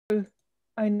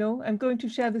I know I'm going to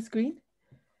share the screen.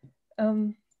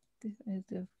 This is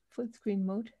the full screen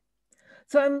mode.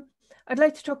 So I'd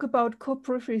like to talk about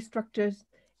core-periphery structures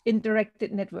in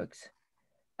directed networks.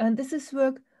 And this is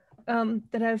work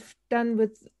that I've done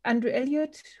with Andrew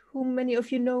Elliott, whom many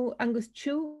of you know, Angus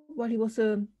Chu, while he was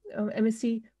a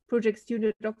MSc project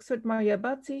student at Oxford, Maria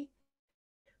Bazzi,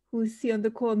 who is here on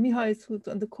the call, Mihai, who's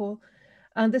on the call.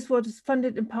 And this was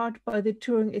funded in part by the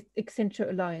Turing-Accenture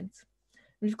Alliance.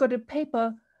 We've got a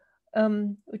paper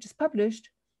which is published,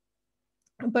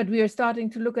 but we are starting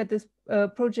to look at this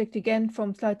project again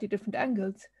from slightly different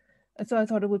angles. And so I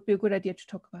thought it would be a good idea to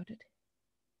talk about it.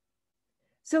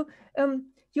 So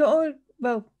you're all,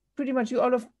 well, pretty much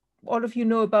all of you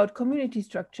know about community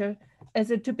structure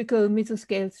as a typical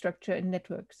meso-scale structure in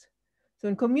networks. So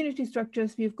in community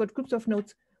structures, we've got groups of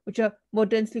nodes which are more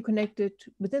densely connected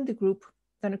within the group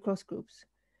than across groups.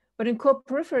 But in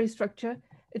core-periphery structure,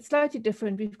 it's slightly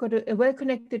different. We've got a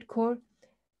well-connected core,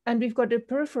 and we've got a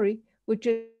periphery which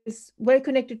is well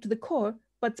connected to the core,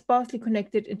 but sparsely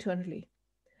connected internally.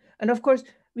 And of course,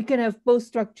 we can have both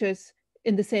structures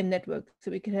in the same network.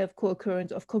 So we can have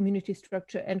co-occurrence of community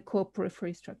structure and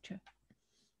core-periphery structure.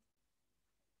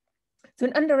 So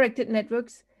in undirected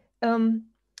networks,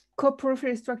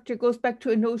 core-periphery structure goes back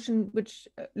to a notion which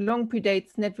long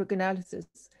predates network analysis.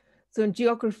 So in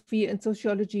geography and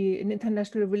sociology, in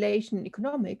international relation,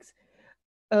 economics,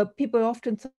 people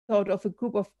often thought of a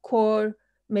group of core,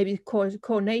 maybe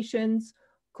core nations,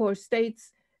 core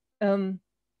states,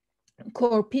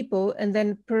 core people, and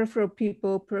then peripheral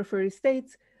people, periphery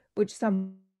states, which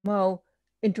somehow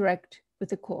interact with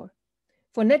the core.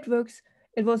 For networks,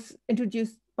 it was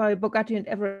introduced by Bogatti and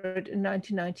Everett in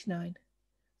 1999.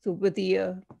 So with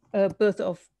the birth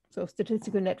of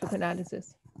statistical network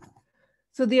analysis.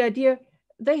 So the idea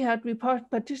they had, we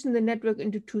partitioned the network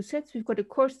into two sets. We've got a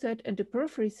core set and a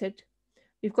periphery set.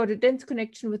 We've got a dense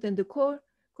connection within the core,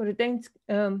 got a dense,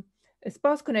 a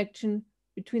sparse connection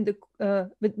between the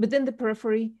within the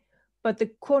periphery, but the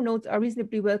core nodes are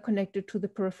reasonably well connected to the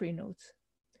periphery nodes.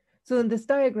 So in this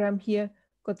diagram here,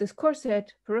 got this core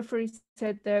set, periphery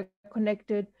set, they're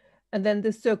connected, and then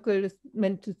this circle is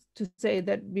meant to say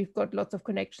that we've got lots of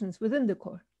connections within the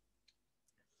core.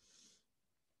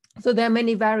 So there are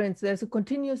many variants. There's a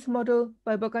continuous model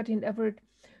by Bogatti and Everett.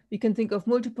 We can think of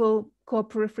multiple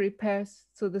core-periphery pairs.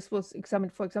 So this was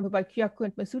examined, for example, by Kyaku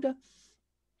and Masuda.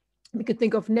 We could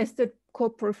think of nested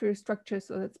core-periphery structures.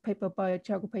 So that's a paper by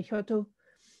Thiago Peixoto.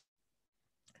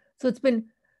 So it's been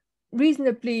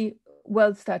reasonably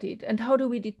well studied. And how do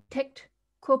we detect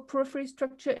core-periphery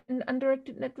structure in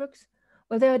undirected networks?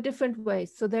 Well, there are different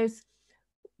ways. So there's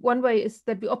one way is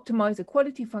that we optimize a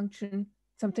quality function,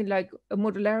 something like a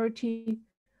modularity.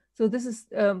 So this is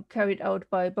carried out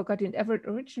by Bogatti and Everett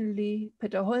originally.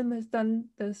 Peter Holm has done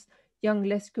this, Young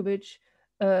Leskowicz,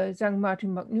 Zhang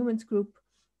Martin McNewman's group.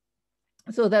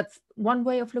 So that's one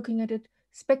way of looking at it.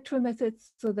 Spectral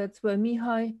methods, so that's where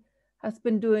Mihai has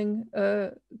been doing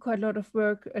quite a lot of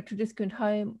work at Tedesco and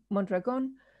High,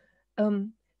 Mondragon.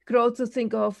 You could also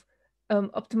think of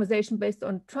optimization based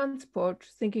on transport,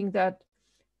 thinking that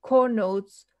core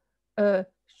nodes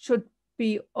should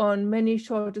be on many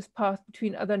shortest paths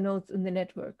between other nodes in the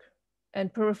network,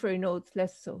 and periphery nodes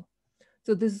less so.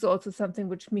 So this is also something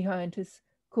which Mihai and his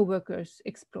co-workers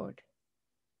explored.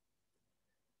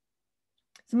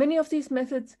 So many of these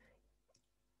methods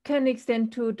can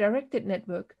extend to directed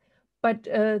network, but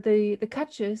the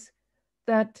catch is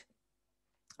that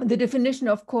the definition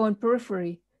of core and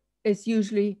periphery is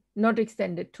usually not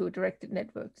extended to directed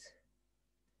networks.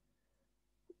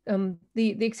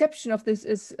 The exception of this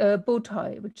is bow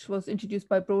tie, which was introduced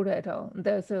by Broder et al. And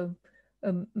there's a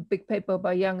big paper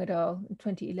by Young et al. In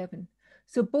 2011.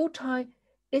 So bow tie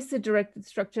is the directed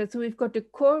structure. So we've got a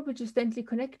core which is densely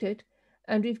connected,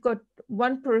 and we've got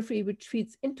one periphery which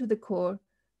feeds into the core,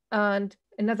 and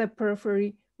another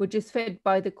periphery which is fed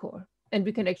by the core. And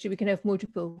we can have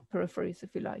multiple peripheries if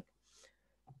you like.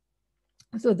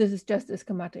 So this is just a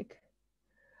schematic.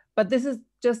 But this is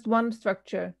just one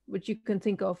structure which you can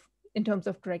think of in terms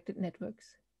of directed networks.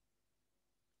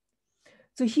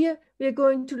 So here we are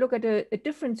going to look at a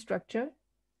different structure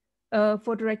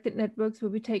for directed networks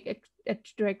where we take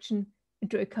edge direction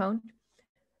into account.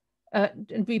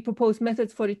 And we propose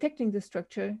methods for detecting this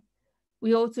structure.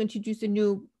 We also introduced a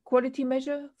new quality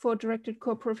measure for directed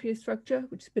core-periphery structure,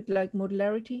 which is a bit like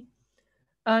modularity.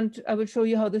 And I will show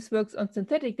you how this works on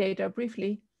synthetic data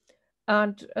briefly.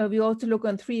 And we also look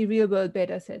on 3 real-world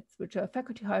data sets, which are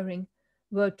faculty hiring,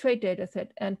 world trade data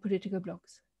set, and political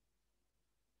blogs.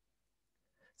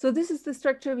 So this is the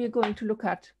structure we are going to look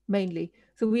at mainly.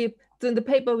 So in the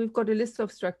paper, we've got a list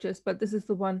of structures, but this is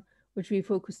the one which we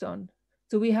focused on.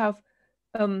 So we have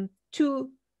 2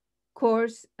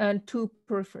 cores and 2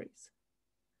 peripheries.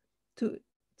 So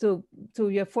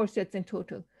we have 4 sets in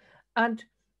total. And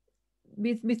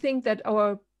we think that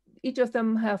each of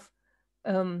them have,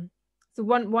 so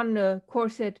one core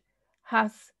set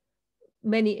has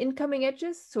many incoming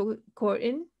edges, so core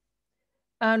in,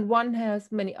 and one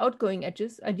has many outgoing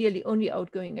edges, ideally only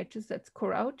outgoing edges, that's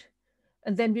core out.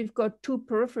 And then we've got 2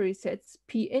 periphery sets,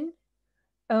 P in,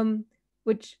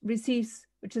 which is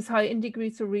high in degree,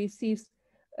 so receives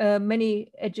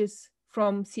many edges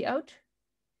from C out,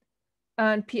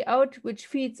 and P out, which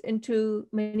feeds into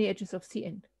many edges of C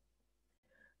in.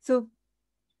 So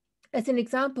as an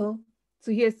example,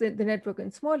 so here's the network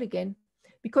in small again,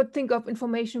 we could think of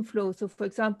information flow. So for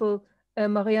example,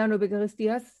 Mariano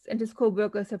Begaris-Diaz and his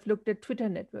co-workers have looked at Twitter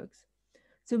networks.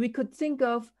 So we could think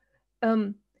of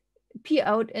P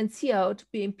out and C out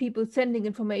being people sending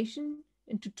information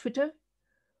into Twitter,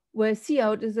 where C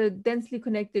out is a densely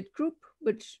connected group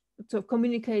which sort of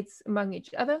communicates among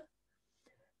each other.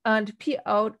 And P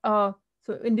out are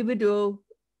so individual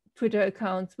Twitter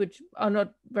accounts which are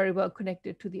not very well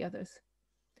connected to the others.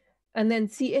 And then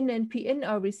C in and P in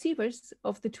are receivers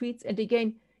of the tweets. And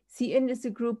again, C in is a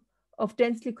group of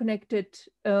densely connected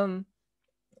agents,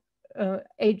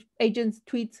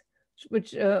 tweets,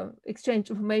 which exchange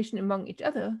information among each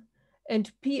other.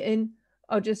 And P in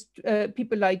are just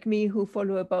people like me who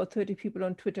follow about 30 people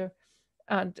on Twitter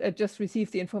and just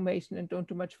receive the information and don't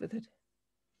do much with it.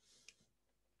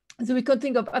 So we could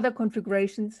think of other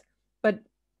configurations, but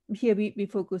here we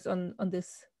focus on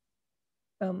this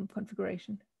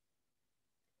configuration.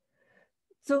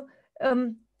 So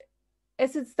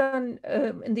as it's done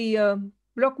in the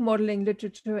block modeling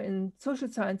literature in social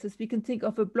sciences, we can think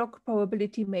of a block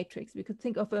probability matrix. We could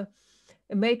think of a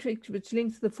matrix which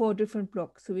links the 4 different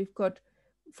blocks. So we've got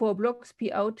 4 blocks,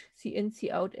 P out, C in,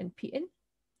 C out, and P in.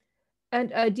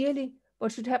 And ideally,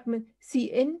 what should happen, C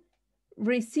in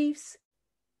receives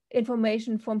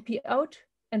information from P out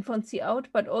and from C out,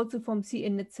 but also from C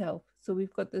in itself. So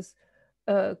we've got this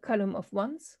column of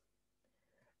ones.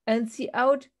 And C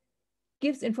out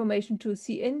gives information to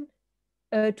C in,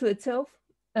 to itself,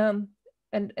 and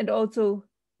also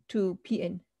to P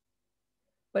in,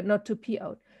 but not to P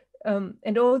out.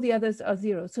 And all the others are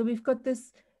 0. So we've got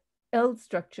this L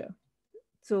structure.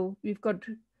 So we've got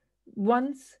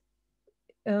ones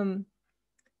in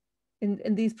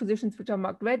these positions which are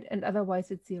marked red, and otherwise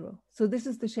it's 0. So this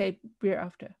is the shape we're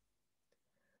after.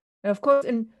 Now, of course,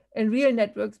 in real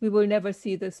networks, we will never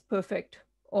see this perfect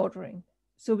ordering.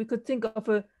 So we could think of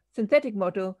a synthetic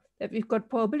model that we've got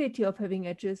probability of having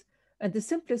edges. And the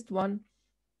simplest one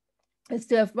is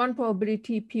to have one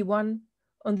probability P1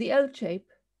 on the L shape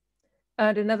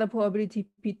and another probability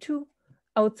P2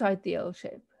 outside the L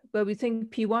shape, where we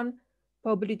think P1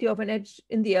 probability of an edge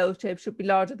in the L shape should be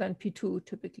larger than P2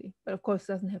 typically, but of course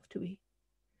it doesn't have to be.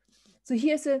 So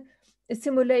here's a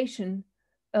simulation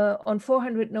on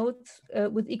 400 nodes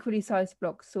with equally sized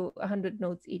blocks, so 100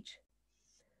 nodes each.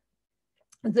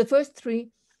 The first 3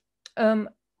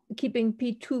 keeping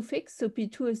P2 fixed, so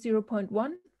P2 is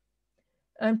 0.1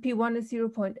 and P1 is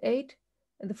 0.8,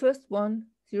 and the first one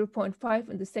 0.5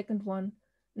 and the second one,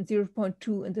 and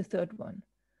 0.2 and the third one.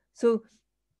 So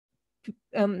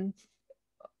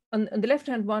on the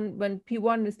left-hand one, when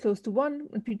P1 is close to 1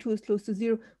 and P2 is close to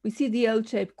 0, we see the L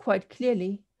shape quite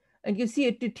clearly, and you see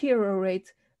it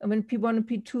deteriorates. And when P1 and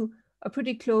P2 are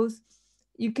pretty close,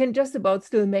 you can just about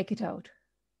still make it out.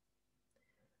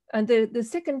 And the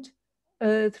second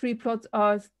 3 plots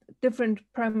are different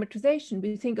parameterization.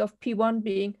 We think of P1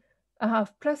 being a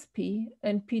half plus P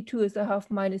and P2 is a half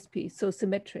minus P, so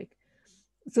symmetric.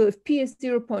 So if P is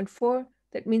 0.4,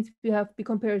 that means we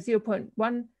compare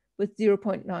 0.1 with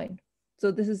 0.9.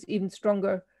 So this is even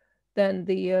stronger than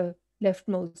the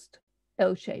leftmost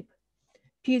L shape.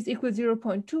 P is equal to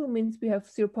 0.2 means we have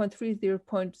 0.3,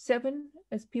 0.7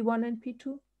 as P1 and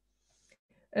P2.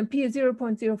 And P is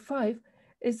 0.05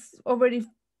 is already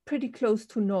pretty close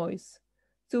to noise.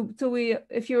 So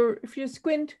if you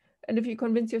squint and if you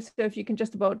convince yourself, you can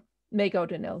just about make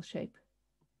out an L shape.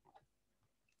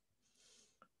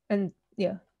 And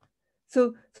yeah,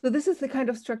 so this is the kind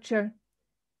of structure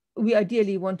we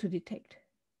ideally want to detect.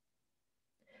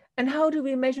 And how do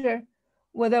we measure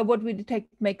whether what we detect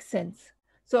makes sense?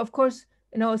 So of course,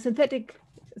 in our synthetic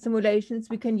simulations,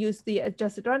 we can use the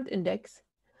adjusted rand index,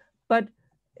 but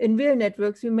in real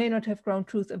networks, we may not have ground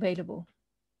truth available.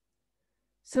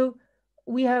 So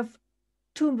we have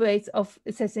 2 ways of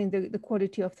assessing the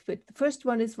quality of the fit. The first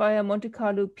one is via Monte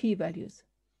Carlo p-values.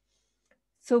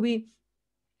 So we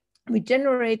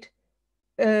generate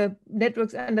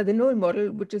networks under the null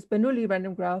model, which is Bernoulli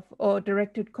random graph or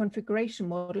directed configuration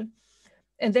model.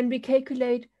 And then we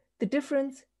calculate the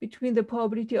difference between the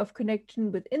probability of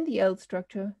connection within the L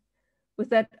structure with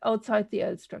that outside the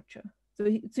L structure. So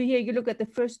here you look at the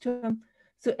first term.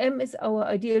 So M is our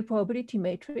ideal probability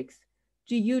matrix.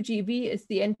 GU, GV is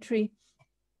the entry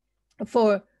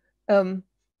for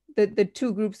the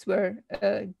two groups where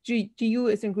GU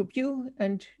is in group U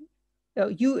and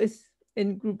U is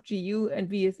in group GU and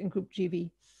V is in group GV.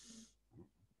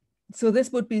 So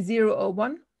this would be 0 or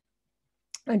 1.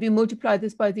 And we multiply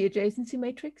this by the adjacency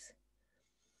matrix.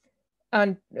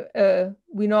 And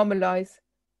we normalize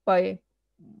by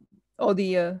all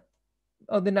the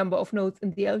number of nodes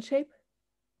in the L shape.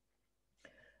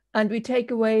 And we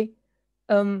take away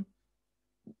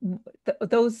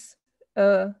those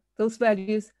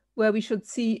values where we should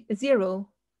see a 0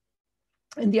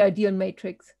 in the ideal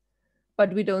matrix,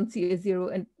 but we don't see a 0,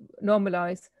 and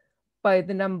normalize by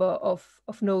the number of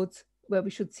nodes where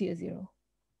we should see a 0.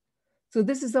 So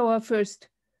this is our first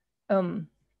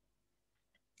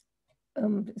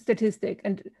statistic.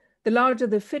 And the larger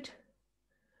the fit,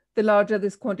 the larger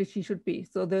this quantity should be.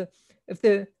 So if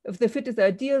the fit is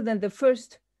ideal, then the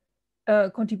first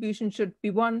contribution should be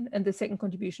 1 and the second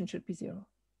contribution should be 0.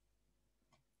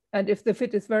 And if the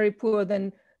fit is very poor,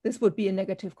 then this would be a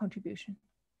negative contribution.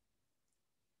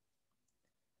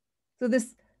 So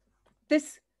this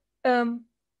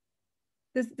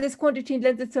quantity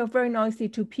lends itself very nicely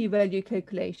to p-value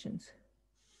calculations.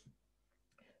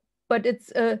 But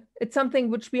it's something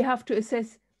which we have to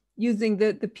assess using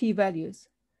the p-values.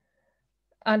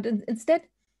 And instead,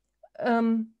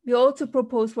 we also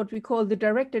propose what we call the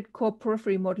directed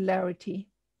core-periphery modularity.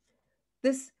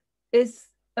 This is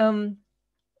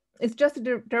it's just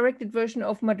a directed version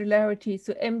of modularity.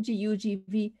 So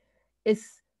MGUGV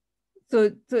is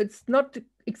so it's not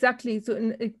exactly so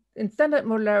in standard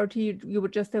modularity you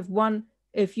would just have 1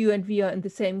 if U and V are in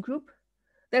the same group.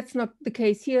 That's not the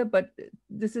case here, but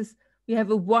this is we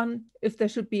have a 1 if there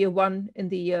should be a 1 in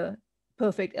the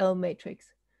perfect L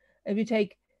matrix, and we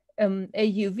take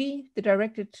AUV, the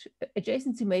directed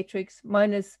adjacency matrix,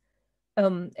 minus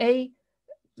A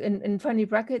in funny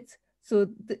brackets. So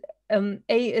the,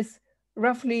 A is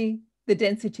roughly the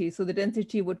density. So the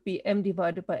density would be M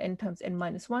divided by N times N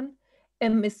minus 1.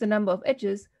 M is the number of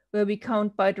edges where we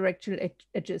count bidirectional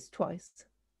edges twice.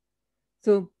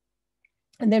 So,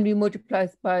 and then we multiply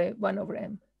by 1 over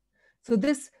M. So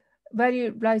this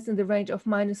value lies in the range of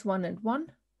 -1 and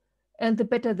 1. And the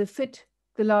better the fit,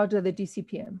 the larger the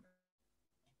DCPM.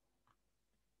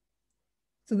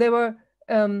 So there were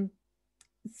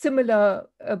similar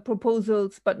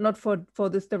proposals, but not for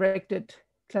this directed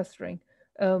clustering,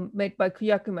 made by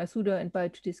Kuyake Masuda and by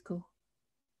Tedisco.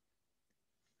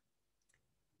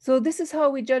 So this is how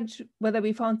we judge whether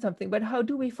we found something, but how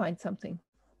do we find something?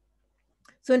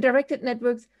 So in directed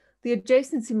networks, the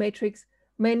adjacency matrix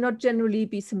may not generally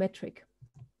be symmetric.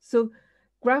 So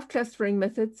graph clustering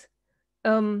methods,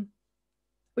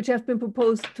 which have been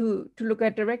proposed to look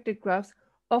at directed graphs,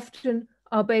 often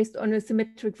are based on a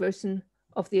symmetric version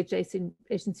of the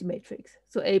adjacency matrix.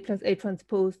 So A plus A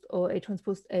transposed, or A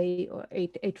transposed A, or A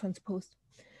transposed.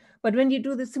 But when you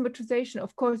do the symmetrization,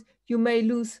 of course, you may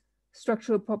lose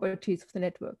structural properties of the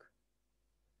network.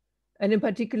 And in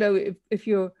particular, if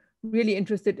you're really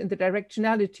interested in the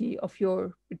directionality of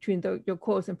between your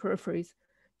cores and peripheries,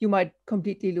 you might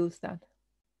completely lose that.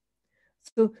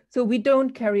 So we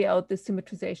don't carry out this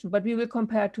symmetrization, but we will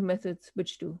compare two methods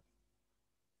which do.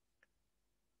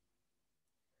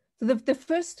 So the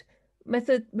first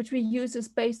method which we use is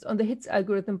based on the Hitz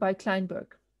algorithm by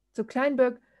Kleinberg. So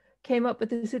Kleinberg came up with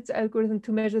this Hitz algorithm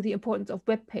to measure the importance of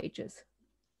web pages.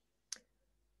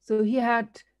 So he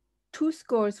had two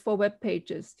scores for web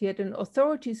pages. He had an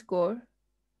authority score,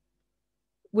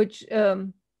 which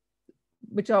are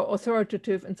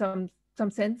authoritative in some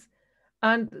sense,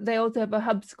 and they also have a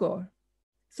hub score.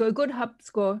 So a good hub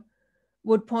score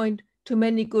would point to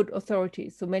many good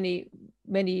authorities, so many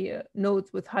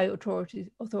nodes with high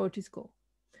authority score.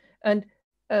 And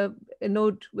a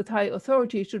node with high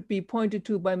authority should be pointed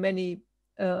to by many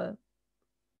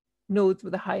nodes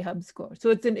with a high hub score.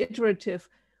 So it's an iterative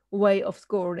way of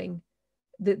scoring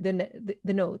the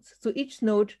nodes. So each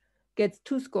node gets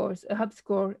two scores, a hub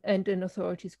score and an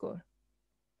authority score.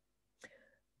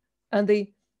 And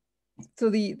the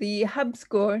hub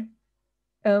score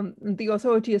and the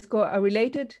authority score are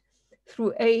related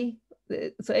through A.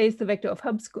 So A is the vector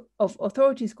of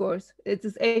authority scores. It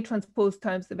is A transpose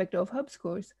times the vector of hub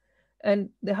scores, and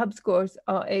the hub scores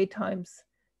are A times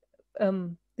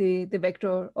the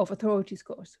vector of authority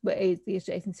scores, where A is the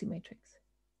adjacency matrix.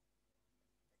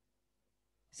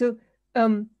 So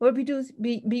what we do is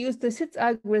we use the SITS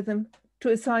algorithm to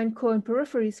assign core and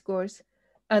periphery scores,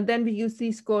 and then we use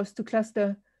these scores to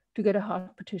cluster to get a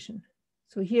hard partition.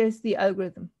 So here's the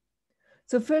algorithm.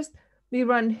 So first we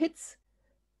run hits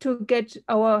to get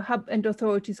our hub and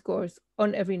authority scores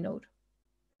on every node.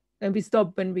 And we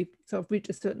stop when we sort of reach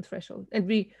a certain threshold. And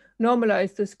we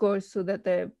normalize the scores so that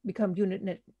they become unit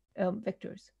net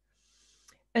vectors.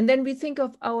 And then we think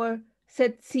of our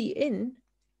set C in,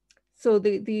 so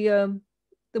the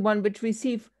one which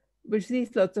receives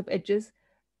lots of edges,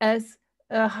 as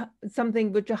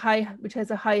something which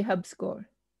has a high hub score.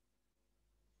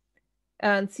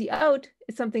 And C out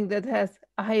is something that has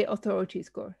a high authority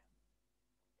score.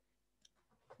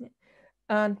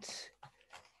 And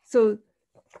so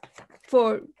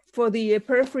for the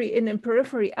periphery in and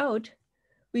periphery out,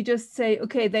 we just say,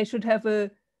 okay, they should have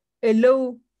a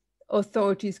low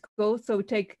authority score. So we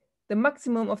take the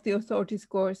maximum of the authority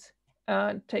scores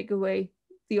and take away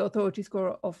the authority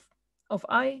score of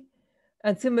I.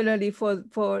 And similarly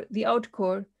for the out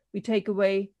core, we take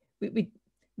away, we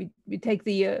take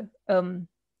the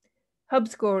hub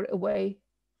score away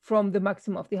from the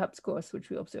maximum of the hub scores, which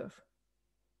we observe.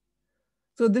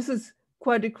 So this is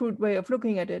quite a crude way of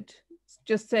looking at it. It's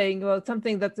just saying, well,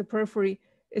 something that's a periphery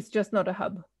is just not a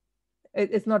hub.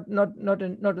 It's not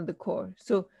in the core.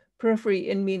 So periphery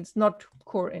in means not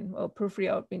core in, or periphery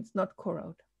out means not core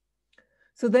out.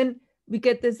 So then we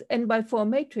get this n by 4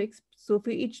 matrix. So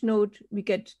for each node, we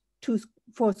get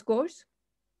 4 scores.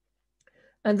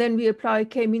 And then we apply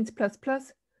k-means plus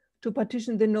plus to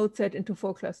partition the node set into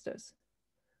 4 clusters.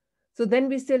 So then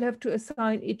we still have to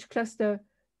assign each cluster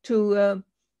to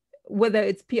whether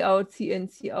it's P out, C in,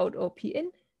 C out, or P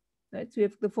in. Right? So we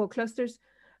have the 4 clusters.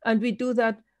 And we do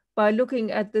that by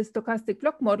looking at the stochastic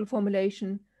block model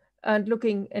formulation and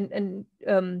looking and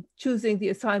choosing the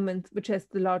assignment which has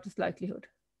the largest likelihood.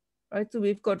 Right? So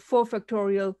we've got 4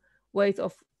 factorial ways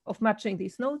of matching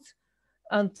these nodes.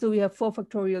 And so we have 4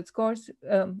 factorial scores,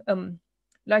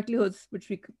 likelihoods, which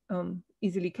we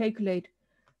easily calculate.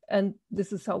 And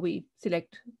this is how we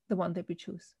select the one that we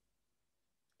choose.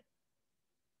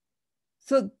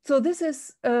 So this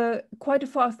is quite a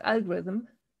fast algorithm.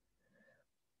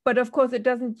 But of course, it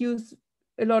doesn't use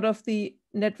a lot of the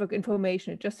network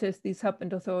information. It just has these hub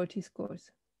and authority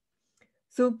scores.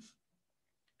 So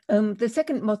the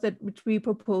second method, which we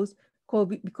propose,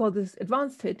 we call this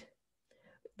advanced hit.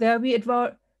 There we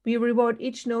reward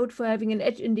each node for having an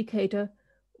edge indicator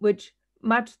which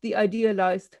match the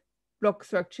idealized block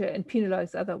structure and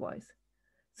penalize otherwise.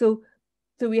 So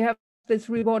we have this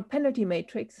reward penalty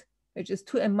matrix, which is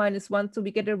 2m minus 1. So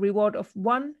we get a reward of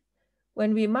 1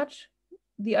 when we match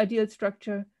the ideal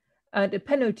structure, and a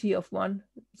penalty of 1,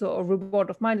 so a reward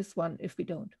of minus 1 if we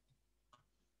don't.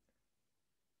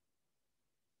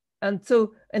 And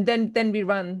then we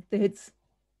run the hits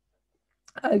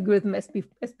algorithm as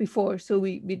before. So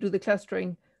we do the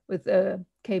clustering with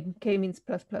k-means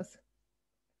plus plus.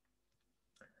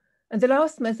 And the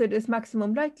last method is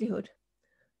maximum likelihood.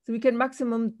 So we can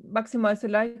maximize the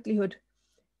likelihood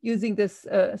using this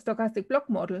stochastic block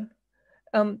model.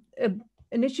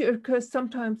 An issue occurs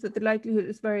sometimes that the likelihood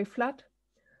is very flat.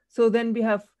 So then we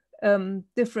have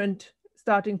different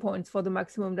starting points for the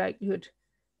maximum likelihood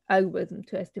algorithm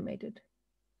to estimate it,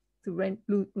 to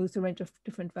use a range of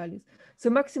different values. So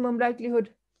maximum likelihood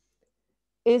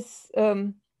is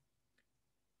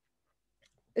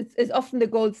it's often the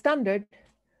gold standard,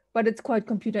 but it's quite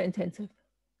computer intensive.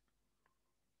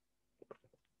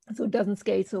 So it doesn't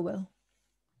scale so well.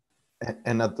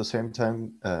 And at the same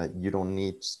time, you don't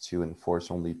need to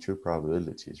enforce only 2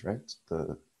 probabilities, right?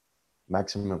 The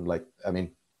maximum,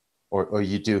 or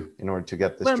you do in order to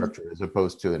get the structure, as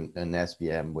opposed to an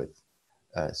SVM with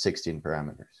 16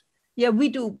 parameters. Yeah, we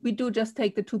do just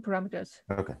take the 2 parameters.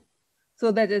 Okay.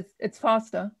 So that it's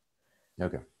faster.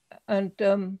 Okay. And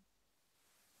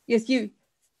yes,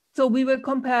 so we will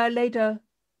compare later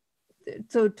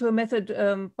to a method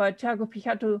by Thiago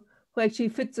Pichato, who actually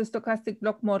fits the stochastic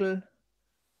block model,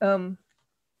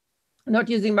 not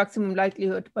using maximum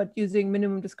likelihood, but using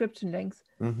minimum description length.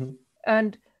 Mm-hmm.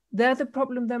 And there the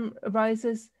problem then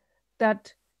arises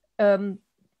that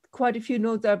quite a few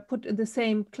nodes are put in the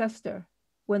same cluster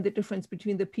when the difference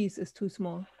between the P's is too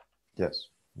small. Yes.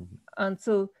 Mm-hmm. And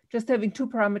so just having 2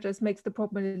 parameters makes the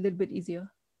problem a little bit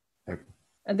easier. Okay.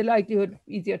 And the likelihood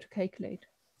easier to calculate,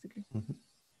 basically. Mm-hmm.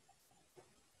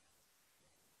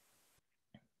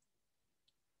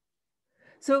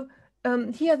 So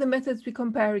here are the methods we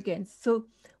compare against. So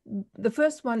the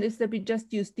first one is that we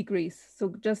just use degrees.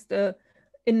 So just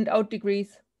in and out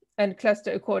degrees and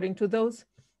cluster according to those,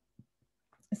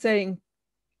 saying,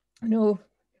 P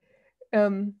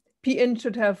in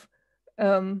should have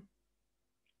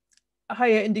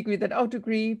higher in degree than out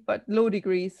degree, but low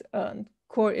degrees, and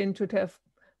core in should have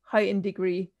high in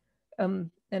degree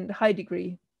and high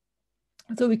degree.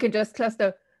 So we can just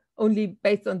cluster only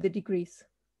based on the degrees.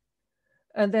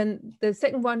 And then the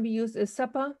second one we use is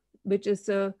SAPA, which is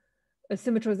a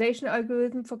symmetrization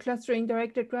algorithm for clustering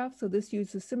directed graphs. So this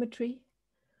uses symmetry.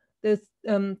 The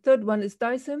third one is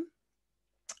DISIM.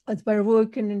 It's by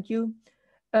Roeken and Yu,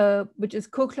 which is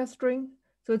co-clustering.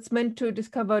 So it's meant to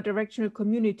discover directional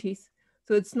communities.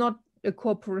 So it's not a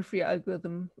core-periphery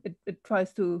algorithm. It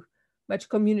tries to match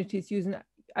communities using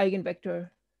eigenvector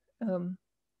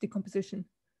decomposition.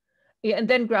 Yeah, and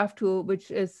then GraphTool,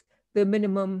 which is the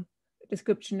minimum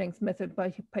description length method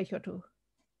by Peichotto.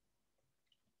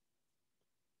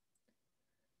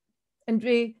 And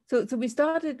we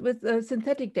started with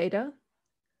synthetic data.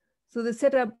 So the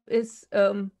setup is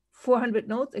 400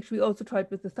 nodes. Actually, we also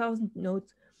tried with 1,000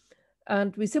 nodes.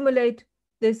 And we simulate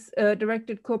this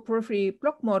directed core-periphery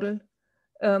block model,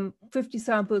 50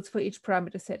 samples for each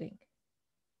parameter setting.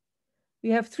 We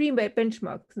have 3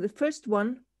 benchmarks. The first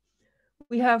one,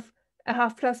 we have a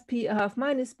half plus P, a half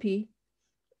minus P.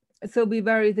 So we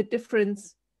vary the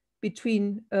difference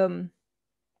between P1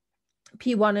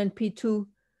 and P2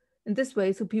 in this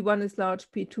way. So P1 is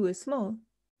large, P2 is small.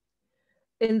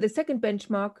 In the second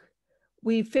benchmark,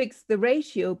 we fix the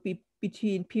ratio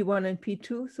between P1 and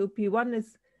P2. So P1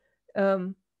 is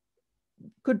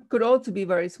could also be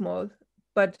very small,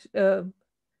 but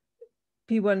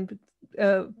P1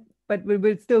 but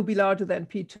will still be larger than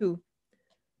P2.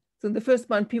 So in the first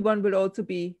one, P1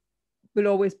 will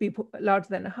always be larger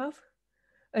than a half.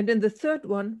 And in the third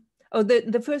one,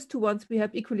 the first 2 ones, we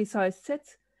have equally sized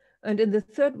sets. And in the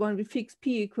third one, we fix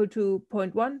P equal to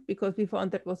 0.1 because we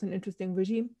found that was an interesting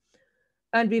regime.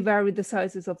 And we vary the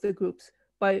sizes of the groups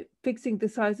by fixing the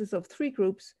sizes of 3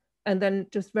 groups and then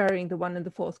just varying the 1 and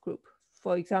the 4th group.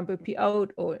 For example, P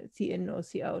out or C in or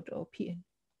C out or P in.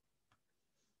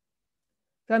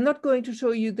 So I'm not going to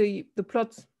show you the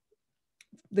plots,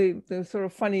 the sort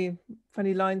of funny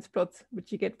lines plots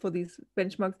which you get for these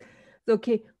benchmarks. So,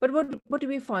 okay, but what do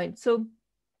we find? So,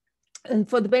 and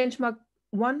for the benchmark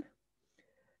 1,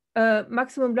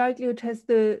 maximum likelihood has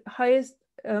the highest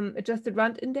adjusted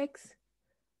rand index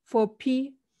for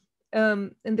P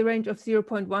in the range of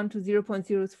 0.1 to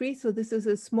 0.03. So this is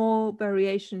a small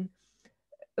variation.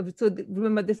 So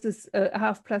remember, this is a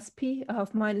half plus P, a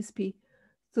half minus P.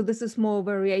 So this is small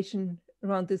variation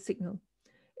around this signal.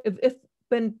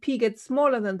 When P gets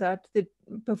smaller than that, the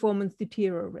performance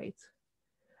deteriorates.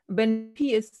 When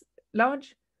P is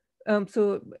large,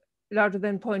 so larger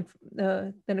than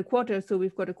a quarter, so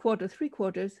we've got a quarter,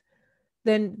 3/4,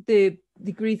 then the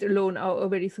degrees alone are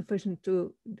already sufficient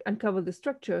to uncover the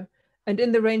structure. And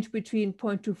in the range between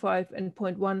 0.25 and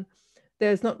 0.1,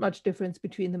 there's not much difference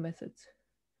between the methods.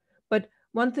 But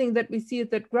one thing that we see is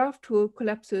that GraphTool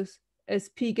collapses as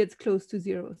P gets close to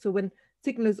 0. So when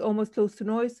signal is almost close to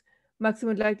noise,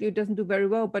 maximum likelihood doesn't do very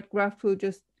well, but GraphTool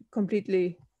just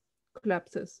completely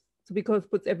collapses. So because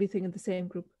it puts everything in the same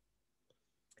group.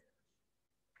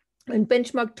 In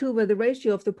benchmark 2, where the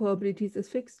ratio of the probabilities is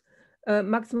fixed,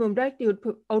 maximum likelihood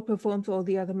outperforms all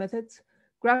the other methods.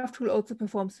 GraphTool also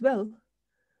performs well.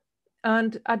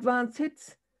 And advanced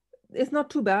hits is not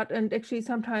too bad and actually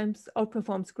sometimes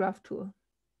outperforms GraphTool.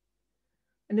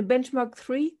 And in benchmark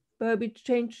 3, where we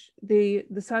change the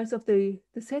size of the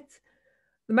sets,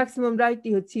 the maximum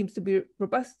likelihood seems to be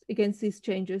robust against these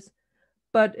changes,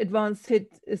 but advanced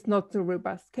hit is not so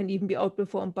robust, can even be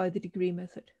outperformed by the degree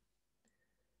method.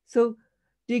 So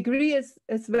degree is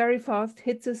very fast,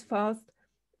 hits is fast,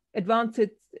 advanced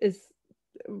hits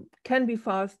can be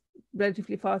fast,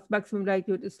 relatively fast, maximum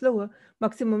likelihood is slower,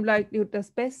 maximum likelihood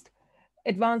does best,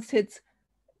 advanced hits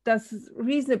does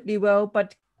reasonably well,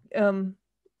 but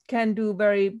can do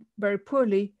very, very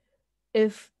poorly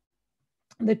if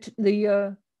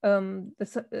the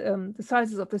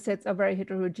sizes of the sets are very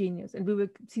heterogeneous, and we will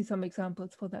see some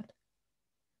examples for that.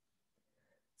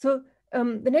 So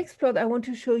the next plot I want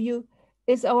to show you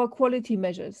is our quality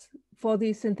measures for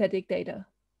the synthetic data.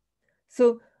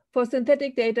 So for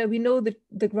synthetic data, we know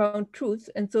the ground truths,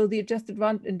 and so the adjusted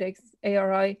rand index,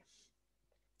 ARI,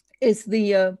 is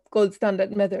the gold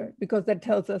standard measure because that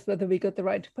tells us whether we got the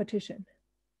right partition.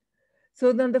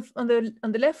 So then on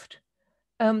the left,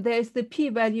 there is the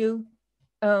p-value,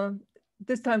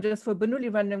 this time just for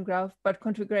Bernoulli random graph, but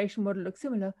configuration model looks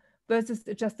similar, versus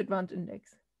adjusted rand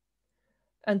index.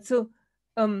 And so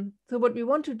what we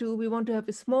want to do, we want to have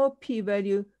a small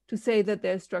p-value to say that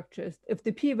there are structures. If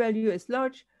the p-value is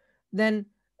large, then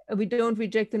we don't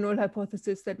reject the null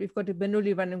hypothesis that we've got a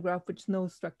Bernoulli random graph with no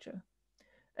structure.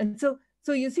 And so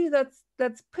you see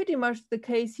that's pretty much the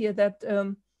case here, that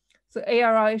so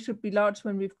ARI should be large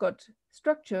when we've got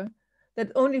structure,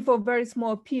 that only for very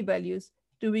small p-values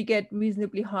do we get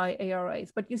reasonably high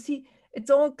ARIs. But you see,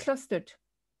 it's all clustered.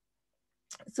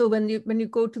 So when you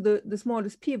go to the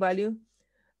smallest p-value,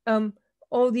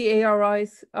 all the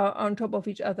ARIs are on top of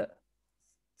each other.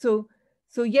 So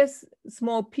yes,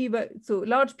 small p-value, so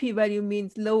large p-value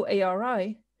means low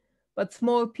ARI, but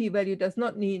small p-value does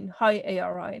not mean high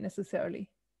ARI necessarily.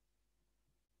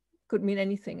 Could mean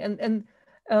anything. And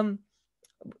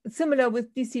similar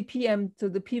with DCPM, so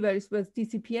the p-values with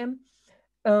DCPM,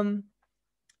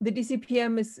 the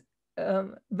DCPM is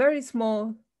very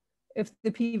small if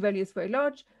the p-value is very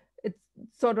large. It's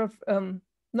sort of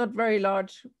not very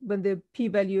large when the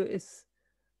p-value is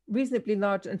reasonably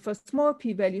large. And for small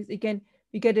p-values, again,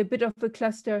 we get a bit of a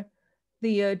cluster.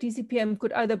 The DCPM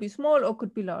could either be small or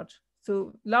could be large.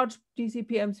 So large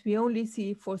DCPMs we only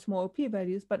see for small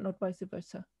p-values, but not vice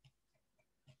versa.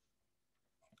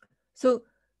 So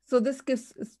this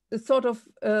gives a sort of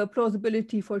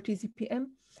plausibility for DCPM.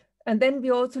 And then we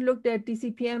also looked at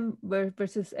DCPM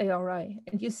versus ARI.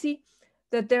 And you see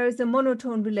that there is a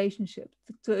monotone relationship.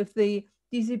 So if the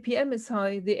DCPM is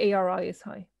high, the ARI is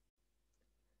high.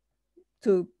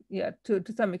 To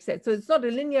some extent. So it's not a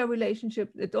linear relationship.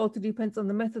 It also depends on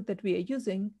the method that we are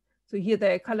using. So here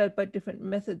they are colored by different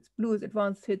methods. Blue is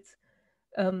advanced hits,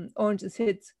 orange is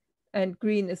hits, and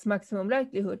green is maximum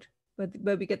likelihood,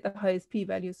 where we get the highest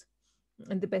p-values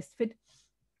and the best fit.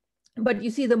 But you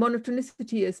see the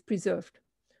monotonicity is preserved.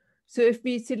 So if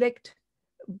we select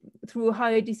through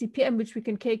higher DCPM, which we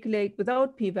can calculate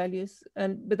without p-values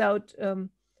and without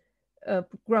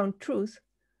ground truth,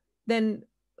 then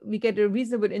we get a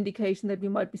reasonable indication that we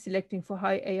might be selecting for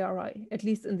high ARI, at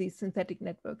least in these synthetic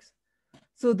networks.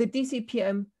 So the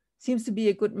DCPM seems to be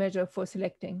a good measure for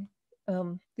selecting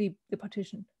the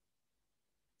partition.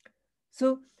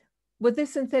 So with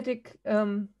this synthetic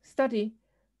study,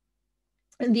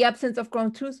 in the absence of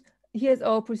ground truth, here's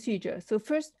our procedure. So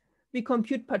first, we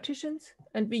compute partitions,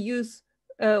 and we use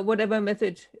whatever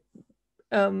method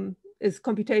is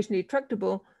computationally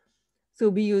tractable. So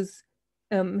we use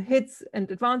hits and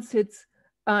advanced hits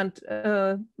and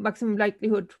maximum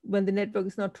likelihood when the network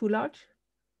is not too large.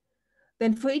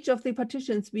 Then for each of the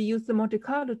partitions, we use the Monte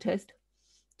Carlo test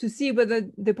to see whether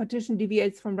the partition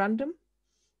deviates from random.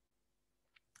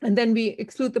 And then we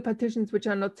exclude the partitions which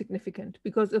are not significant,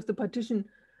 because if the partition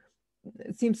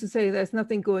seems to say there's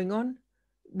nothing going on,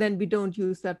 then we don't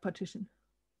use that partition.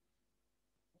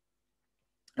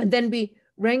 And then we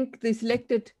rank the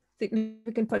selected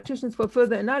significant partitions for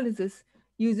further analysis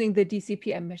using the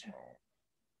DCPM measure.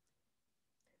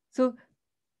 So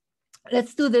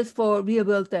let's do this for real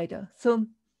world data. So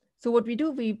what we do,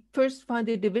 we first find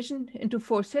the division into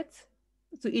 4 sets.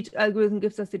 So each algorithm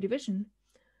gives us a division.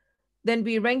 Then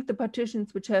we rank the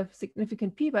partitions which have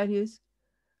significant p-values.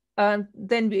 And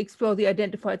then we explore the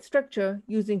identified structure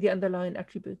using the underlying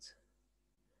attributes.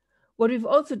 What we've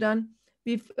also done,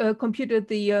 we've computed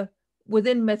the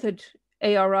within method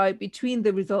ARI between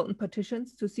the resultant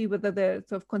partitions to see whether they're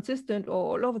sort of consistent or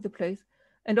all over the place,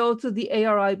 and also the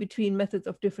ARI between methods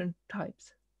of different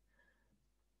types.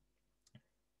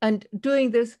 And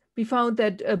doing this, we found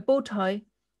that a bow tie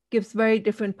gives very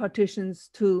different partitions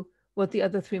to what the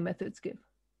other 3 methods give.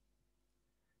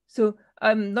 So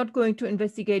I'm not going to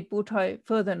investigate bow tie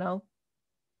further now.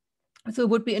 So it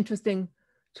would be interesting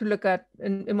to look at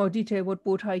in more detail what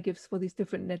bow tie gives for these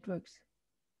different networks.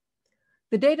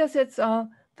 The data sets are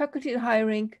faculty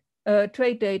hiring,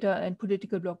 trade data, and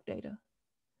political block data.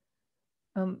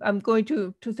 I'm going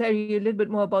to tell you a little bit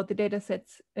more about the data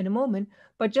sets in a moment,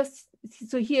 but just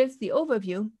so here's the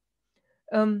overview.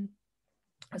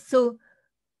 So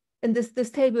in this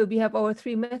table, we have our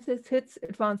 3 methods: hits,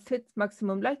 advanced hits,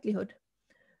 maximum likelihood.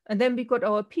 And then we got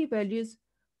our p-values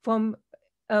from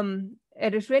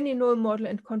Edershreni null model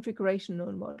and configuration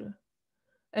null model.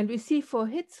 And we see for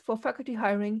hits, for faculty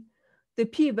hiring, the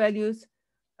p-values,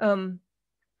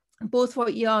 both for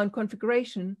ER and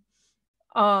configuration,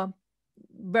 are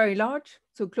very large,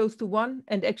 so close to 1,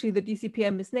 and actually the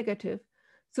DCPM is negative.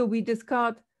 So we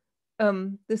discard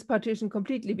this partition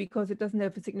completely because it doesn't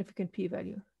have a significant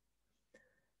p-value.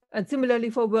 And similarly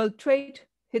for world trade,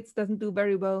 hits doesn't do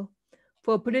very well.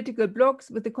 For political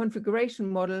blocks with the configuration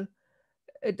model,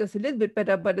 it does a little bit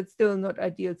better, but it's still not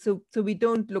ideal. So we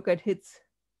don't look at hits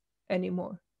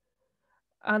anymore.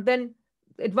 And then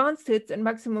advanced hits and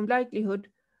maximum likelihood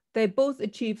they both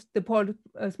achieved the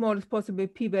smallest possible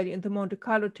p-value in the Monte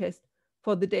Carlo test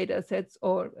for the data sets,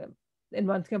 or in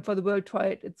one case for the world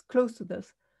triad, it's close to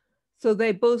this. So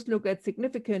they both look at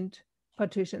significant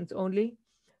partitions only.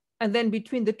 And then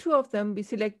between the two of them, we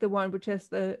select the one which has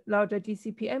the larger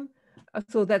DCPM.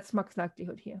 So that's max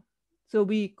likelihood here. So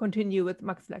we continue with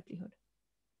max likelihood.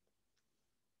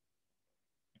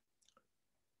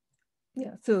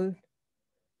 Yeah, so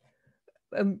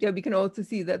yeah, we can also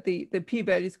see that the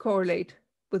p-values correlate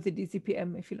with the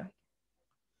DCPM, if you like.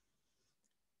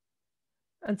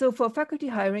 And so for faculty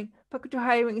hiring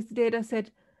is the data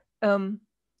set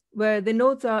where the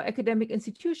nodes are academic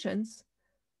institutions,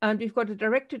 and we've got a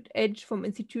directed edge from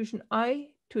institution I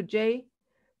to J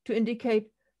to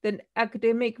indicate that an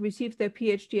academic received their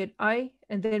PhD at I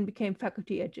and then became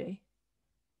faculty at J.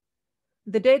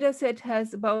 The data set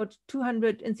has about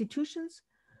 200 institutions,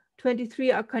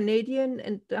 23 are Canadian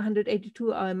and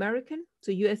 182 are American,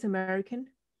 so US American,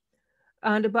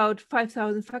 and about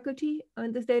 5,000 faculty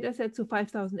in this data set, so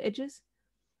 5,000 edges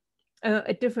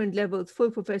at different levels,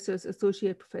 full professors,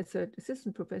 associate professor,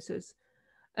 assistant professors.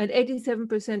 And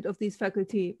 87% of these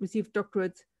faculty received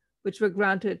doctorates, which were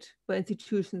granted by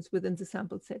institutions within the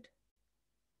sample set.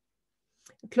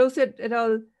 Closet et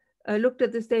al. Looked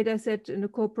at this data set in a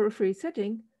core-periphery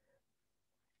setting,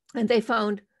 and they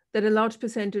found that a large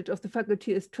percentage of the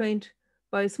faculty is trained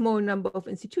by a small number of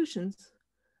institutions,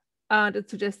 and it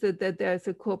suggested that there's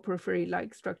a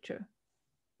core-periphery-like structure.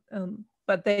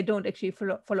 But they don't actually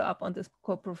follow up on this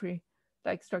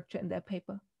core-periphery-like structure in their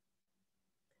paper.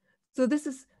 So this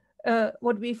is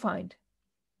what we find.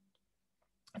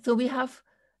 So we have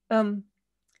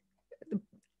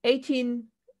 18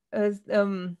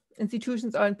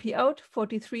 institutions are in P out,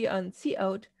 43 are in C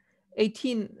out,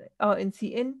 18 are in C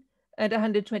in, and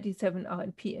 127 are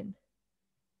in P in.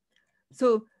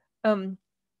 So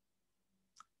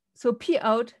so P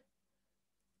out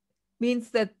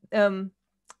means that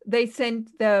they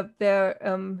send their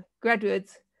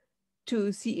graduates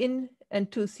to C in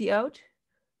and to C out,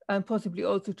 and possibly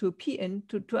also to P in,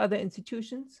 to other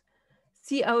institutions.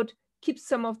 C out keeps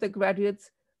some of the graduates,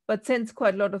 but sends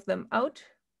quite a lot of them out.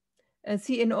 And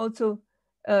C in also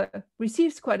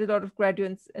receives quite a lot of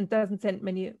graduates and doesn't send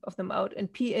many of them out.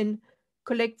 And P in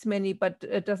collects many, but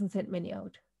doesn't send many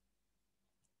out.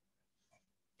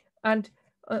 And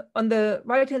on the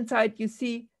right-hand side, you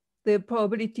see the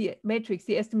probability matrix,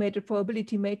 the estimated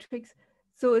probability matrix.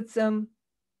 So it's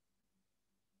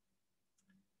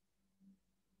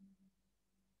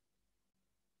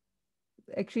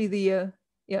actually the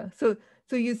yeah. So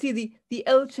you see the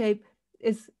L shape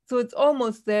is, so it's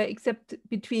almost there, except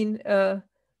between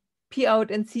P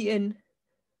out and C in.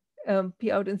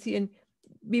 P out and C in.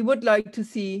 We would like to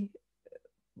see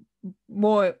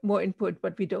more input,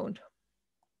 but we don't.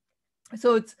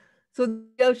 So it's the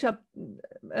L-shape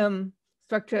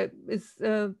structure is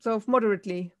sort of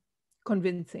moderately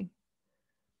convincing.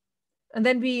 And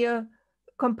then we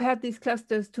compared these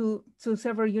clusters to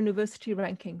several university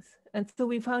rankings. And so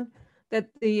we found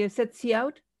that the set C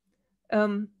out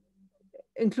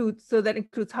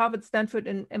includes Harvard, Stanford,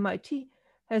 and MIT,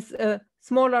 has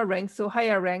smaller ranks, so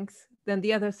higher ranks than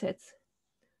the other sets.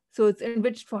 So it's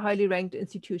enriched for highly ranked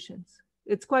institutions.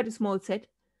 It's quite a small set,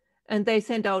 and they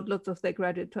send out lots of their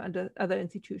graduates to other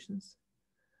institutions.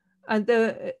 And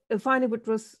the finding which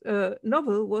was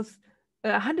novel was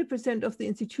 100% of the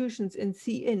institutions in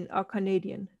C-in are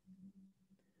Canadian.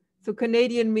 So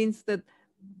Canadian means that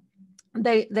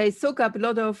they soak up a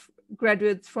lot of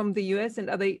graduates from the US and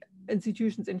other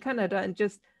institutions in Canada, and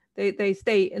just they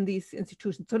stay in these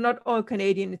institutions. So not all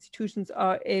Canadian institutions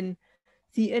are in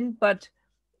C-in, but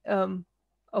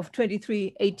of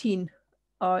 23, 18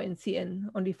 are in C-in,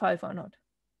 only 5 are not.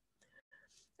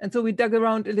 And so we dug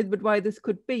around a little bit why this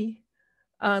could be,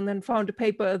 and then found a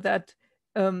paper that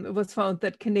it was found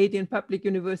that Canadian public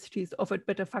universities offered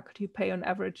better faculty pay on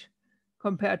average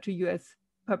compared to US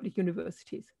public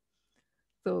universities.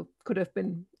 So could have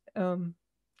been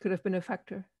a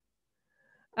factor.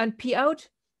 And P out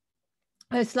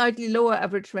has slightly lower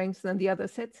average ranks than the other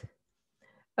sets.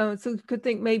 So you could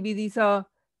think maybe these are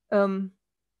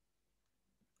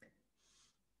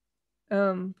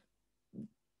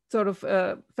sort of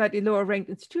slightly lower ranked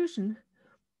institution,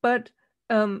 but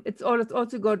it's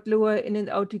also got lower in and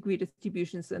out degree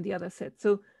distributions than the other sets.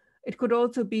 So it could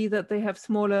also be that they have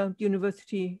smaller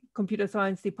university computer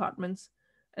science departments,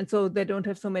 and so they don't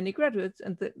have so many graduates,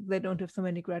 and they don't have so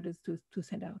many graduates to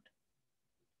send out.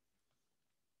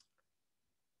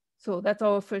 So that's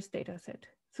our first data set.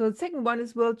 So the second one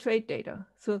is World Trade data.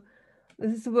 So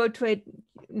this is the World Trade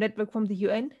Network from the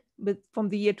UN, from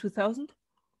the year 2000.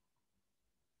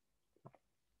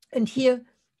 And here,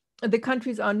 the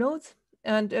countries are nodes,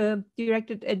 and a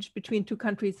directed edge between two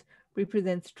countries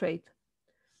represents trade.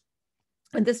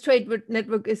 And this trade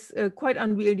network is quite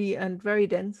unwieldy and very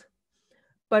dense,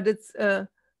 but it's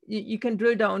you can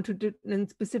drill down to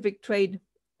specific trade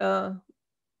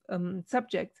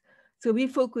subjects. So we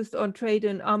focused on trade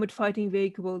in armored fighting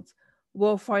vehicles,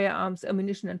 war firearms,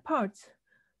 ammunition, and parts,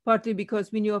 partly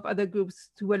because we knew of other groups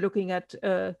who were looking at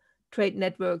trade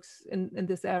networks in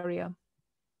this area.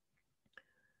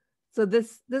 So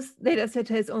this data set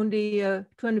has only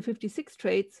 256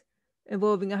 trades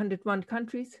involving 101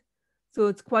 countries. So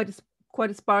it's quite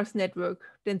a sparse network,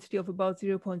 density of about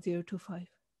 0.025.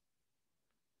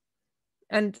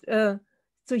 And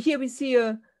so here we see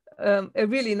a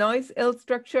really nice L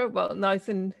structure. Well, nice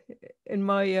in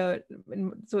my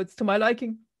so it's to my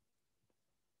liking.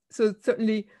 So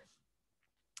certainly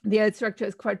the L structure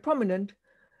is quite prominent.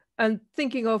 And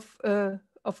thinking of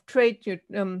trade,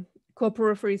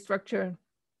 core-periphery structure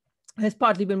has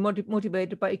partly been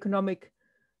motivated by economic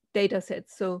data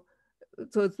sets. So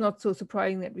it's not so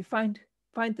surprising that we find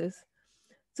this.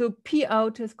 So P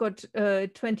out has got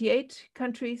 28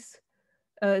 countries,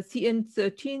 C in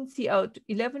 13, C out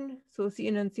 11. So C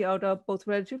in and C out are both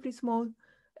relatively small,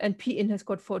 and P in has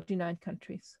got 49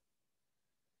 countries.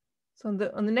 So on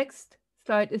the next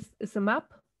slide is a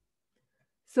map.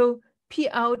 So P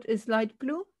out is light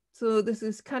blue. So this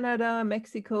is Canada,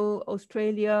 Mexico,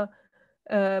 Australia,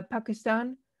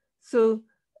 Pakistan. So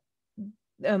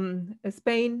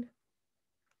Spain,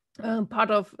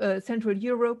 part of Central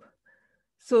Europe.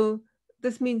 So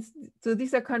this means, so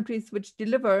these are countries which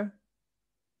deliver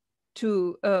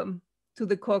to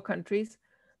the core countries,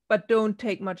 but don't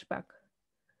take much back.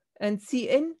 And C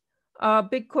in are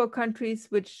big core countries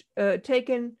which take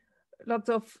in lots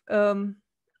of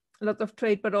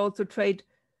trade, but also trade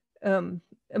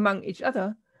among each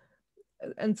other.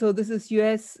 And so this is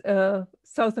US,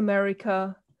 South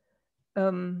America,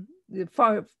 the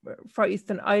far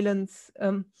Eastern Islands.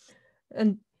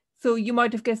 And so you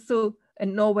might have guessed,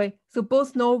 and Norway. So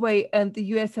both Norway and the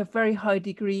US have very high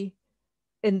degree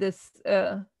in this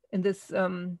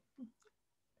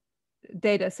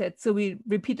data set. So we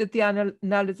repeated the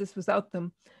analysis without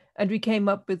them, and we came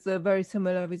up with very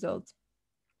similar results.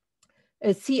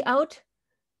 C out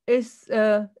is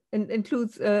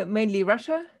includes mainly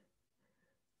Russia,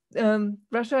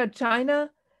 China,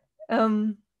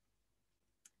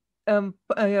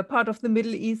 part of the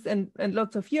Middle East, and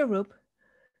lots of Europe.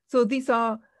 So these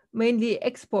are mainly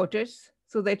exporters.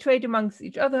 So they trade amongst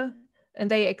each other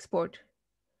and they export.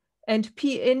 And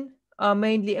P in are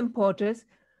mainly importers.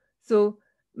 So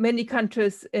many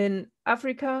countries in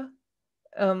Africa,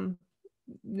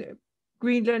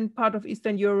 Greenland, part of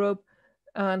Eastern Europe,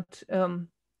 and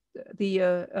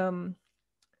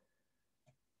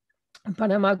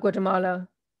Panama, Guatemala,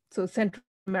 so Central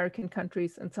American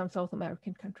countries and some South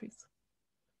American countries.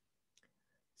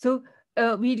 So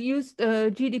we used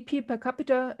GDP per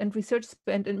capita and research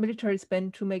spend and military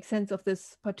spend to make sense of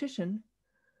this partition.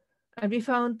 And we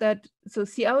found that, so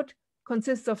C out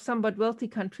consists of somewhat wealthy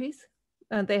countries,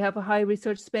 and they have a high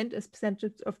research spend as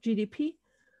percentage of GDP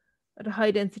at a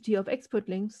high density of export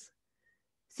links.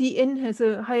 C in has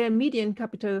a higher median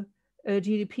capital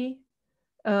GDP,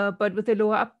 but with a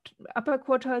lower upper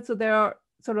quartile. So they are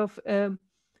sort of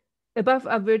above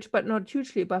average, but not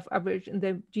hugely above average in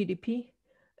their GDP.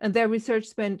 And their research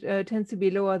spend tends to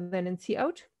be lower than in C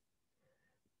out.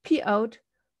 P out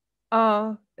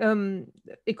are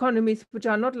economies which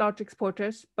are not large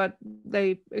exporters, but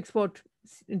they export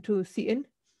into C in.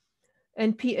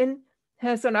 And P in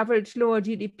has on average lower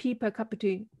GDP per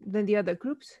capita than the other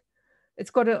groups. It's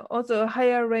got also a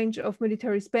higher range of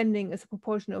military spending as a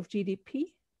proportion of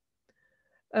GDP.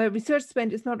 Research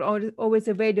spend is not always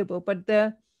available, but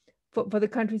for the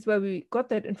countries where we got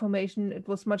that information, it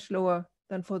was much lower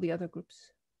than for the other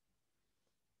groups.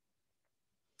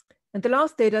 And the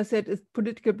last data set is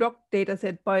political bloc data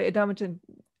set by Adamant and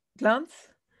Glantz.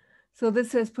 So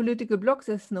this has political blocks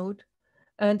as node,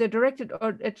 and the directed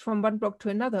edge from one block to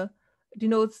another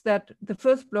denotes that the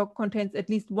first block contains at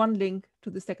least one link to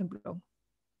the second block.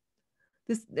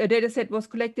 This data set was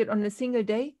collected on a single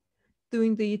day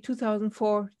during the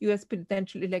 2004 US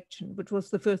presidential election, which was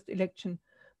the first election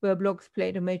where blocks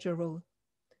played a major role.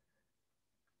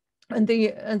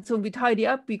 And so we tidy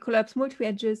up, we collapse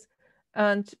multi-edges,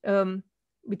 and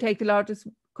we take the largest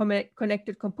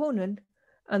connected component,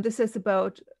 and this has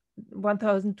about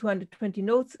 1,220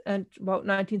 nodes and about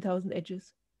 19,000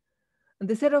 edges. And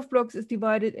the set of blocks is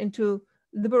divided into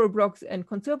liberal blocks and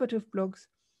conservative blocks.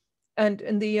 And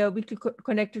in the weakly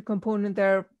connected component,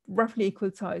 they're roughly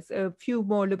equal size, a few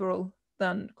more liberal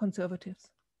than conservatives.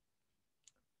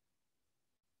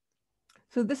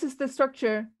 So this is the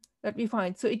structure that we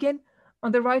find. So again,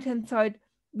 on the right-hand side,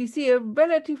 we see a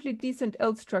relatively decent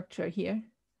L structure here.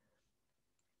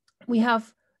 We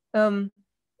have a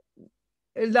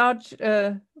large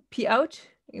P out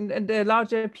and a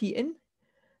larger P in,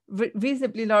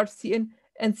 reasonably large C in,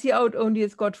 and C out only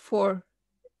has got 4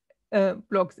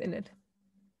 blocks in it.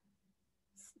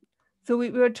 So we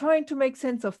were trying to make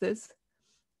sense of this.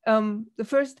 The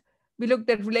first, we looked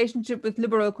at relationship with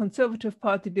liberal conservative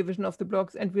party division of the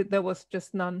blocks, and there was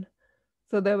just none.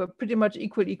 So they were pretty much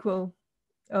equal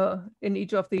in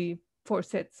each of the 4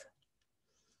 sets.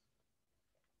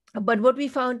 But what we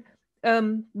found,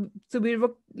 so we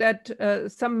looked at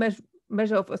some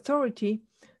measure of authority.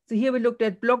 So here we looked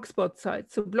at block spot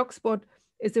sites. So block spot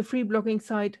is a free blocking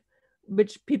site,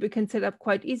 which people can set up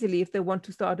quite easily if they want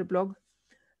to start a blog,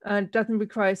 and doesn't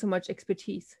require so much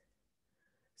expertise.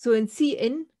 So in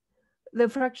C-in, the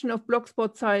fraction of block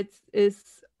spot sites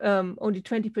is only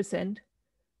 20%,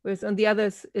 whereas on the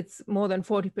others, it's more than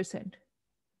 40%.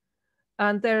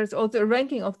 And there's also a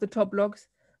ranking of the top blocks,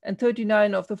 and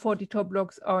 39 of the 40 top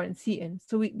blocks are in C-in.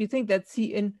 So we think that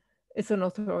C-in is an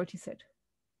authority set.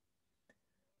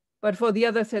 But for the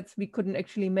other sets, we couldn't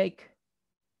actually make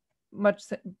much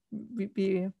sense.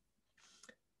 We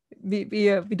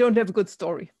don't have a good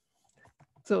story.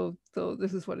 So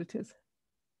this is what it is.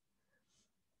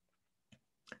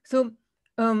 So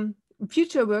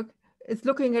future work is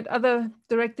looking at other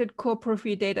directed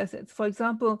core-periphery data sets. For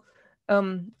example,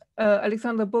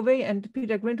 Alexandre Beauvais and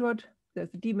Peter Grindrod,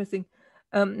 there's a D missing,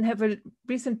 have a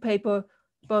recent paper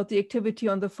about the activity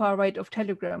on the far right of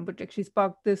Telegram, which actually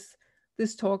sparked this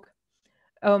talk.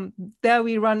 There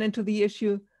we run into the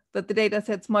issue that the data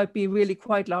sets might be really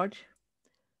quite large.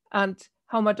 And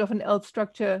how much of an L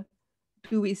structure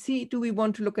do we see? Do we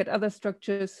want to look at other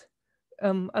structures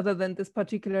other than this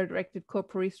particular directed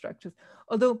core-periphery structures?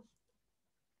 Although,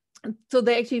 so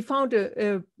they actually found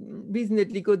a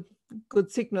reasonably good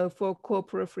signal for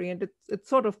core-periphery, and it's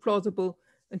sort of plausible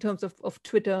in terms of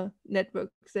Twitter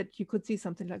networks that you could see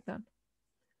something like that.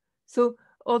 So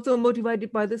also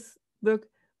motivated by this work,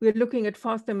 we're looking at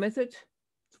faster methods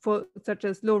for such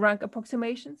as low rank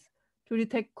approximations to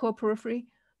detect core-periphery.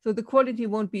 So the quality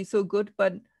won't be so good,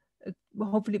 but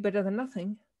hopefully better than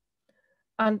nothing.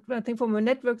 And I think from a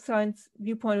network science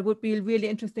viewpoint, it would be really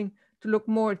interesting to look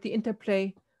more at the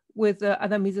interplay with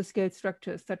other meso-scale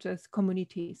structures, such as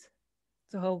communities.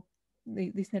 So how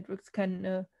these networks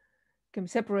can be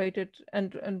separated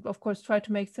and of course, try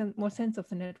to make more sense of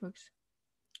the networks.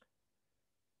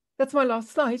 That's my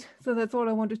last slide. So that's all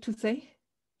I wanted to say.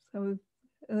 So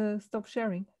I will stop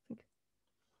sharing, I think.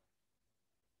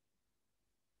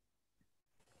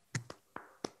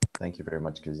 Thank you very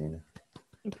much, Gesine.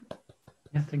 Thank you.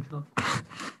 Yeah, thanks a lot.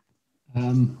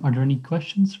 Are there any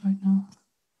questions right now?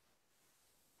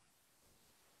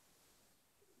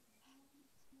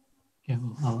 Yeah,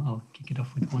 well, I'll kick it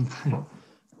off with one.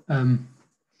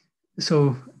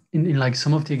 So in like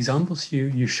some of the examples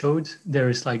you showed, there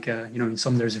is like in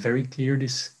some there's very clear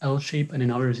this L shape, and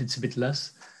in others it's a bit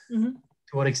less. Mm-hmm.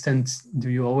 To what extent do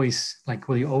you always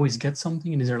will you always get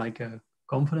something, and is there like a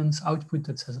confidence output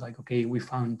that says like, okay, we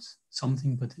found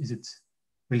something, but is it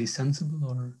really sensible,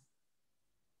 or?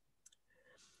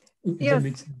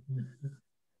 Yes.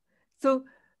 So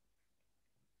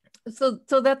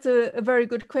that's a very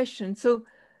good question. So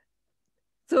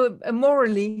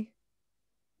morally,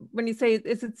 when you say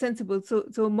is it sensible,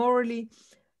 so morally,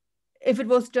 if it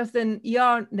was just an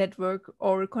ER network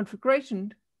or a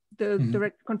configuration, the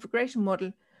direct configuration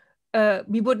model,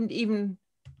 we wouldn't even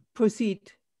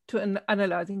proceed to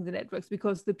analyzing the networks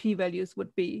because the p-values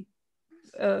would be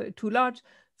too large.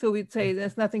 So we'd say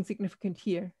there's nothing significant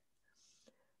here.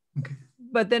 Okay.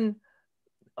 But then,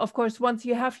 of course, once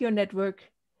you have your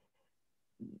network,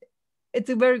 it's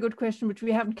a very good question, which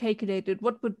we haven't calculated.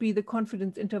 What would be the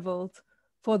confidence intervals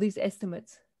for these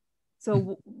estimates?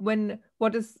 So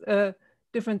what is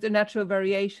difference in natural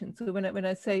variation? So when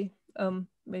I say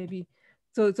maybe,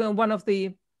 so one of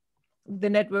the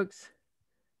networks,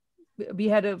 we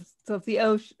had the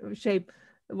L shape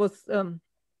was,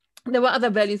 there were other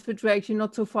values which were actually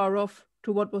not so far off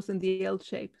to what was in the L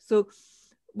shape. So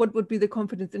what would be the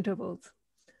confidence intervals?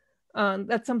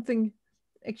 That's something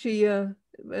actually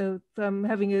I'm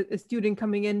having a student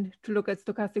coming in to look at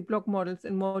stochastic block models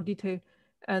in more detail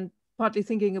and partly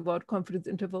thinking about confidence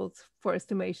intervals for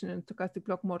estimation in stochastic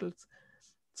block models.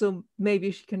 So maybe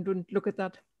she can look at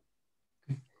that.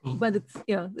 Okay, cool. But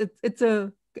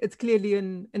it's clearly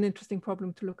an interesting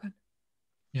problem to look at.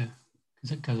 Yeah,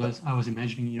 because I was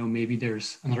imagining, maybe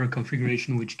there's another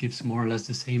configuration which gives more or less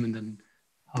the same, and then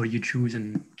how do you choose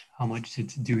and how much is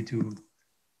it due to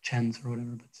chance or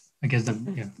whatever. But I guess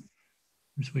then, yeah,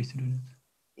 there's ways to do that.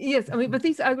 Yes, I mean, but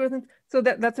these algorithms, so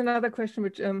that's another question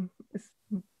which is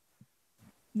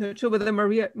not sure whether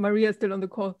Maria is still on the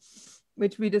call,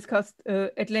 which we discussed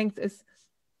at length, is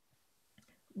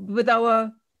with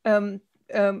our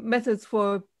methods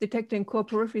for detecting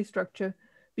core-periphery structure,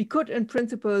 we could in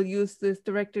principle use this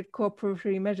directed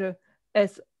core-periphery measure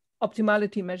as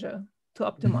optimality measure to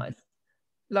optimize,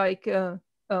 like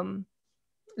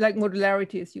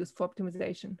modularity is used for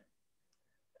optimization,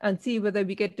 and see whether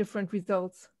we get different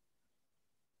results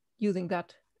using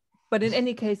that. But in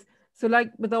any case, so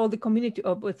like with all the community,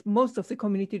 or with most of the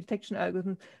community detection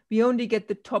algorithms, we only get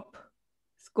the top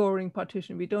scoring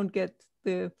partition. We don't get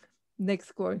the next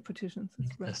scoring partitions.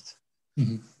 Best.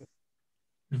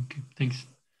 Okay, thanks.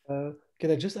 Can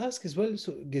I just ask as well?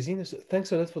 So Gesine,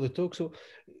 thanks a lot for the talk. So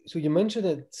you mentioned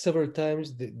it several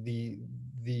times,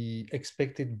 the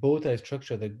expected bow-tie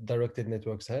structure that directed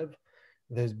networks have.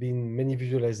 There's been many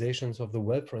visualizations of the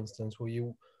web, for instance, where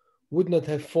you would not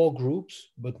have 4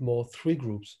 groups, but more 3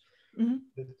 groups.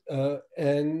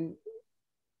 And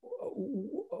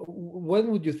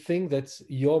when would you think that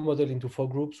your model into 4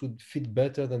 groups would fit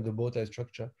better than the bow-tie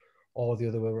structure, or the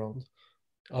other way around?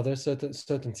 Are there certain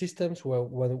systems where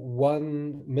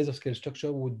one meso-scale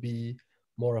structure would be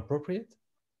more appropriate?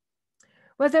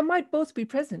 Well, they might both be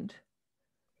present.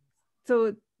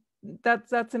 So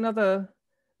that's another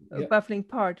baffling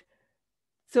part.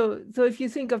 So if you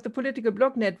think of the political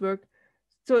block network,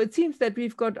 so it seems that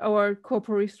we've got our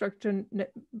core-periphery structure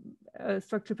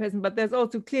present, but there's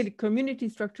also clearly community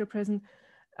structure present,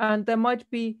 and there might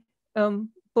be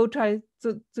bow ties.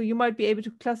 So you might be able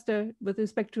to cluster with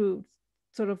respect to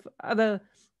sort of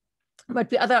might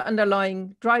be other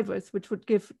underlying drivers which would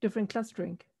give different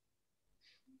clustering.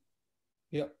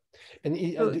 Yeah. And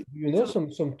you know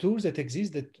some tools that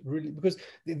exist that really, because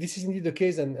this is indeed the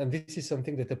case, and this is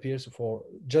something that appears for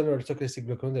general stochastic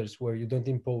block models where you don't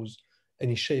impose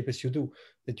any shape as you do,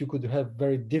 that you could have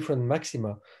very different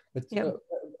maxima. But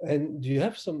and do you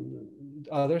have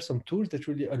are there some tools that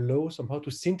really allow somehow to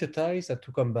synthesize and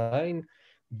to combine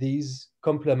these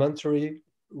complementary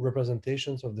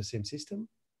representations of the same system?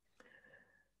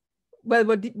 Well,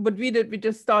 what we did, we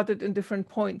just started in different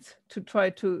points to try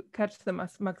to catch the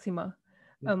maxima.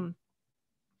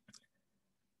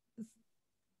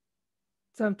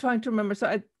 So I'm trying to remember.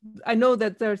 So I know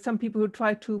that there are some people who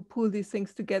try to pull these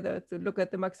things together to look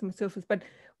at the maximum surface, but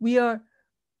we are,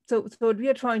 so what we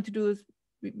are trying to do is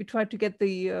we try to get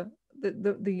the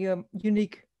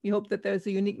unique, we hope that there's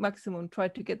a unique maximum, try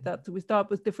to get that. So we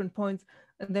start with different points,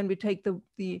 and then we take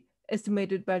the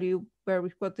estimated value where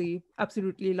we've got the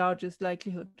absolutely largest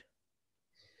likelihood.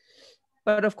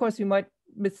 But of course, we might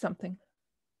miss something.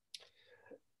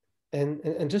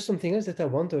 And just something else that I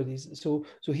wondered is, so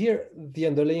here the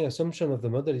underlying assumption of the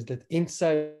model is that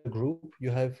inside a group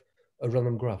you have a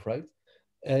random graph, right?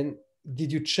 And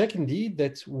did you check indeed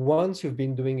that once you've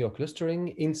been doing your clustering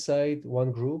inside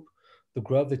one group, the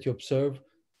graph that you observe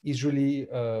is really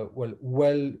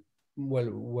well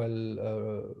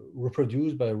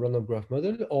reproduced by a random graph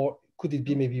model, or could it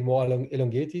be maybe more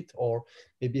elongated, or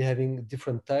maybe having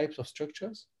different types of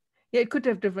structures? Yeah, it could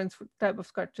have different type of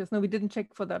structures. No, we didn't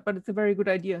check for that, but it's a very good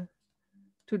idea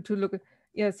to look at.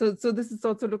 Yeah, so this is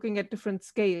also looking at different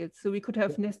scales. So we could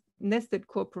have nested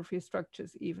core-periphery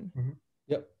structures even.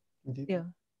 Yeah, indeed. Yeah.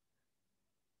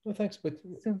 No, thanks, but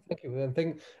thank you,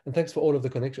 and thanks for all of the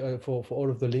connection, for all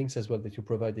of the links as well that you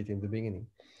provided in the beginning.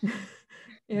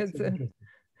 Yes,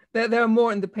 there are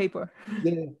more in the paper.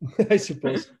 Yeah, I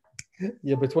suppose.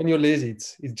 Yeah, but when you're lazy,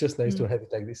 it's just nice to have it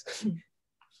like this.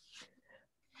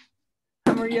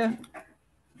 Maria,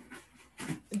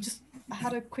 just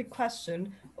had a quick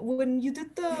question. When you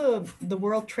did the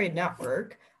World Trade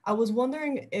Network, I was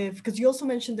wondering if, because you also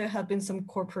mentioned there have been some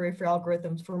core-periphery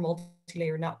algorithms for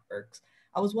multi-layer networks.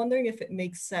 I was wondering if it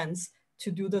makes sense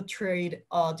to do the trade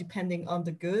depending on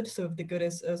the good. So if the good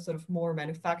is sort of more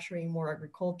manufacturing, more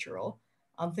agricultural,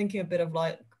 I'm thinking a bit of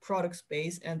like product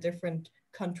space, and different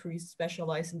countries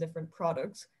specialize in different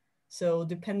products. So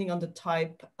depending on the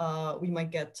type, we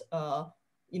might get a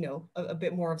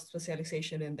bit more of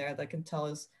specialization in there that can tell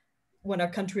us when a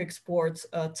country exports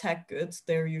tech goods,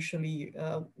 they're usually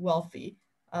wealthy.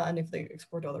 And if they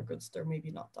export other goods, they're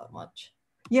maybe not that much.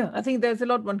 Yeah, I think there's a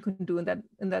lot one can do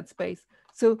in that space.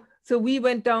 So we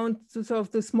went down to sort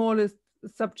of the smallest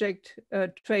subject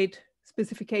trade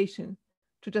specification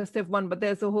to just have one, but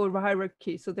there's a whole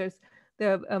hierarchy. So there's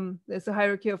a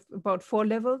hierarchy of about 4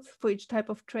 levels for each type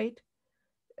of trade.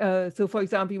 So for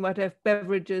example, you might have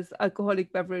beverages,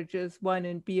 alcoholic beverages, wine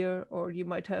and beer, or you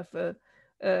might have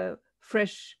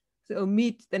fresh So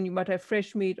meat, then you might have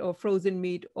fresh meat or frozen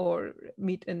meat or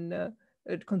meat and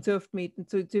conserved meat. And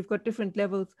so you've got different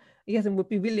levels. Yes, it would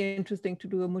be really interesting to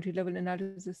do a multi-level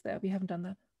analysis there. We haven't done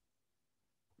that.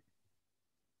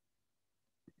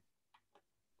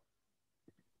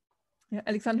 Yeah,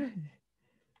 Alexander.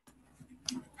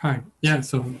 Hi. Yeah.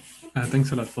 So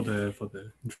thanks a lot for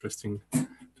the interesting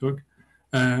talk.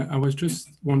 I was just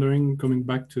wondering, coming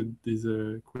back to these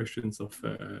questions of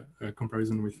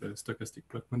comparison with stochastic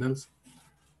block models.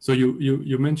 So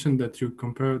you mentioned that you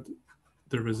compared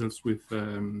the results with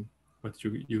what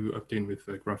you obtained with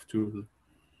GraphTool.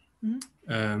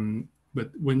 Mm-hmm.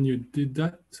 But when you did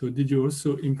that, so did you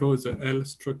also impose the L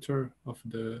structure of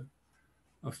the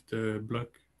block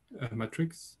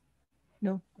matrix?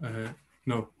 No.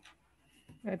 No.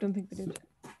 I don't think we did.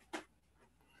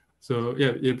 So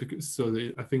yeah, because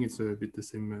I think it's a bit the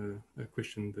same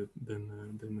question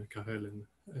than Karel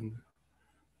and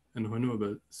Renaud.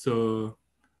 But so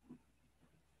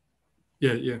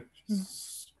yeah.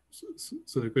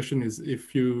 So the question is,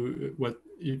 if you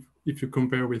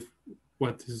compare with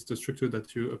what is the structure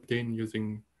that you obtain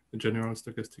using the general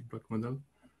stochastic block model,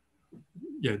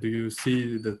 yeah, do you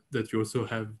see that you also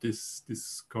have this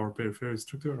core-periphery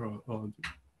structure, or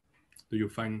do you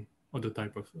find other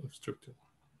type of structure?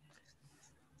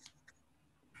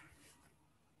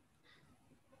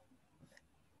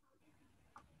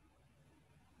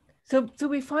 So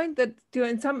we find that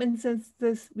in some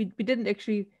instances we didn't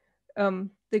actually,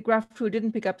 the graph tool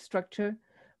didn't pick up structure,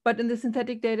 but in the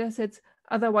synthetic data sets,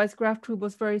 otherwise graph tool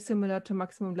was very similar to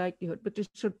maximum likelihood, but it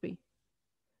should be.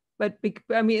 But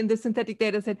I mean, in the synthetic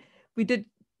data set, we did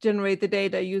generate the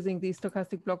data using these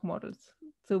stochastic block models.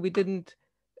 So we didn't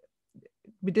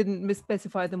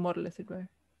misspecify the model, as it were.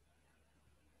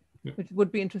 Yeah. Which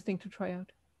would be interesting to try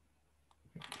out.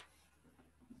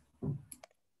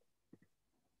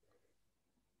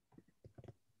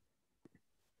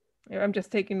 Yeah, I'm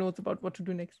just taking notes about what to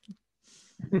do next.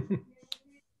 I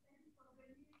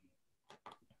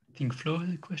think Flo had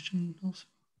a question also.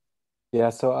 Yeah,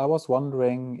 so I was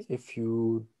wondering if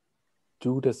you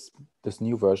do this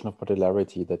new version of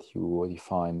modularity that you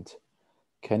defined,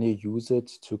 can you use it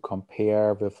to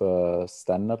compare with a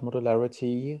standard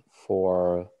modularity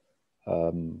for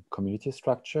community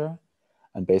structure?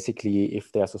 And basically, if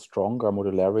there's a stronger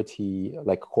modularity,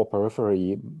 like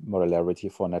core-periphery modularity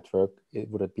for a network,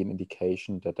 would it be an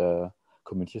indication that a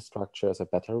community structure is a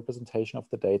better representation of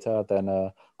the data than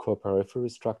a core-periphery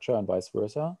structure and vice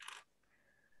versa?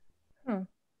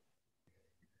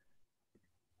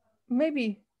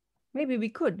 Maybe we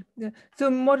could. Yeah.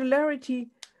 So modularity,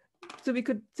 so we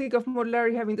could think of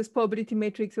modularity having this probability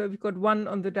matrix where we've got 1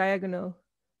 on the diagonal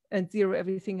and 0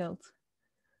 everything else.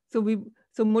 So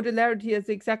modularity has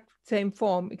the exact same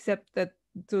form, except that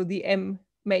the M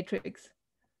matrix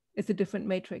is a different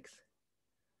matrix.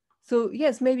 So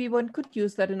yes, maybe one could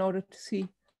use that in order to see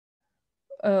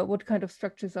what kind of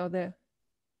structures are there.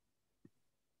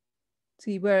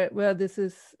 See where this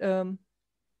is.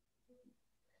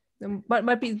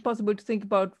 Might be possible to think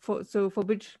about for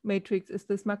which matrix is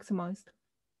this maximized.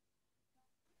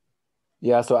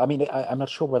 Yeah, so I mean, I'm not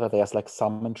sure whether there's like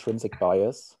some intrinsic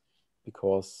bias,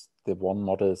 because the one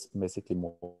model is basically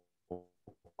more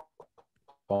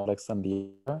complex than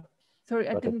the other. Sorry,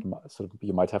 I didn't. So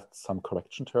you might have some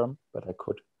correction term, but I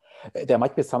could. There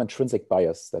might be some intrinsic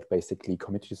bias that basically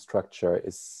community structure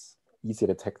is easier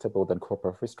detectable than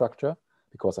core-periphery structure,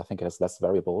 because I think it has less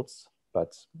variables,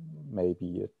 but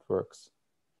maybe it works.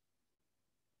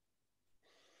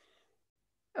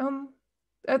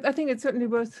 I think it's certainly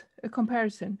worth a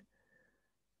comparison.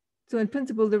 So in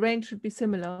principle, the range should be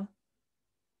similar,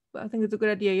 but I think it's a good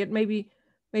idea. Yet maybe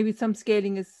some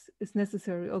scaling is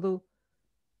necessary. Although,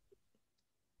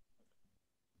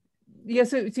 yeah.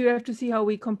 So you have to see how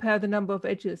we compare the number of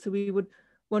edges. So we would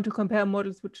want to compare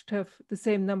models which have the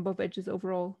same number of edges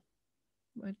overall,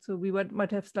 right? So we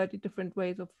might have slightly different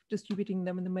ways of distributing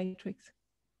them in the matrix.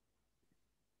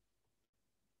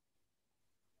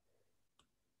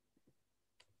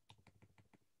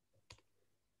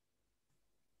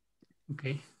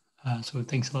 Okay, so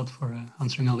thanks a lot for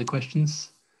answering all the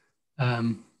questions.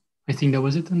 I think that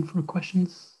was it then for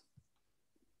questions.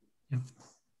 Yeah.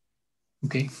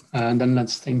 Okay, and then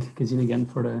let's thank Gesine again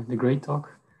for the great talk.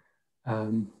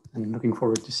 And looking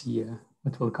forward to see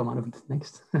what will come out of it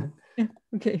next. Yeah,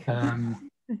 okay.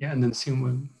 Yeah, and then soon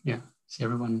we'll see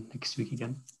everyone next week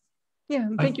again. Yeah,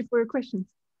 and thank you for your questions.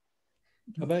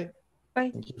 Bye-bye. Bye.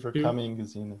 Thank you for coming,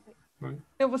 Gesine. Bye.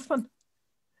 It was fun.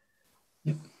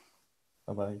 Yep.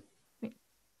 Bye-bye.